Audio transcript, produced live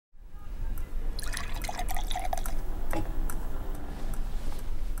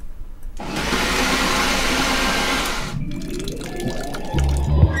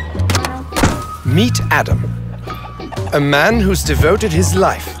Meet Adam, a man who's devoted his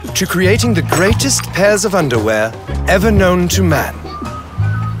life to creating the greatest pairs of underwear ever known to man.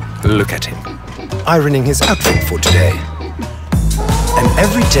 Look at him, ironing his outfit for today. And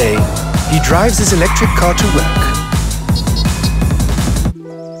every day, he drives his electric car to work.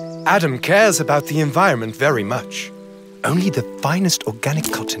 Adam cares about the environment very much. Only the finest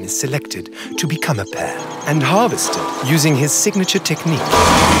organic cotton is selected to become a pair and harvested using his signature technique.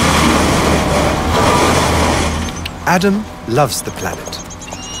 Adam loves the planet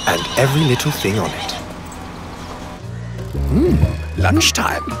and every little thing on it.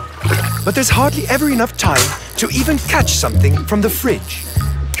 Lunchtime. But there's hardly ever enough time to even catch something from the fridge.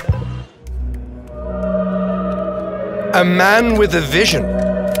 A man with a vision.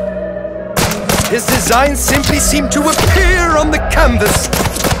 His designs simply seem to appear on the canvas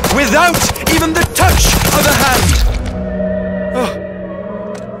without even the touch of a hand. Oh.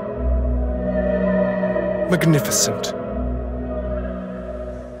 Magnificent.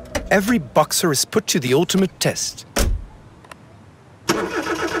 Every boxer is put to the ultimate test.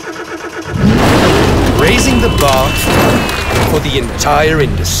 Raising the bar for the entire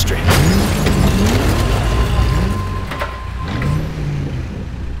industry.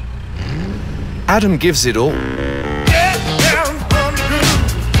 Adam gives it all.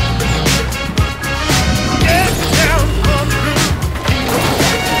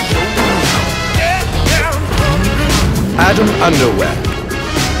 Adam underwear.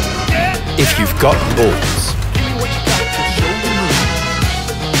 If you've got balls.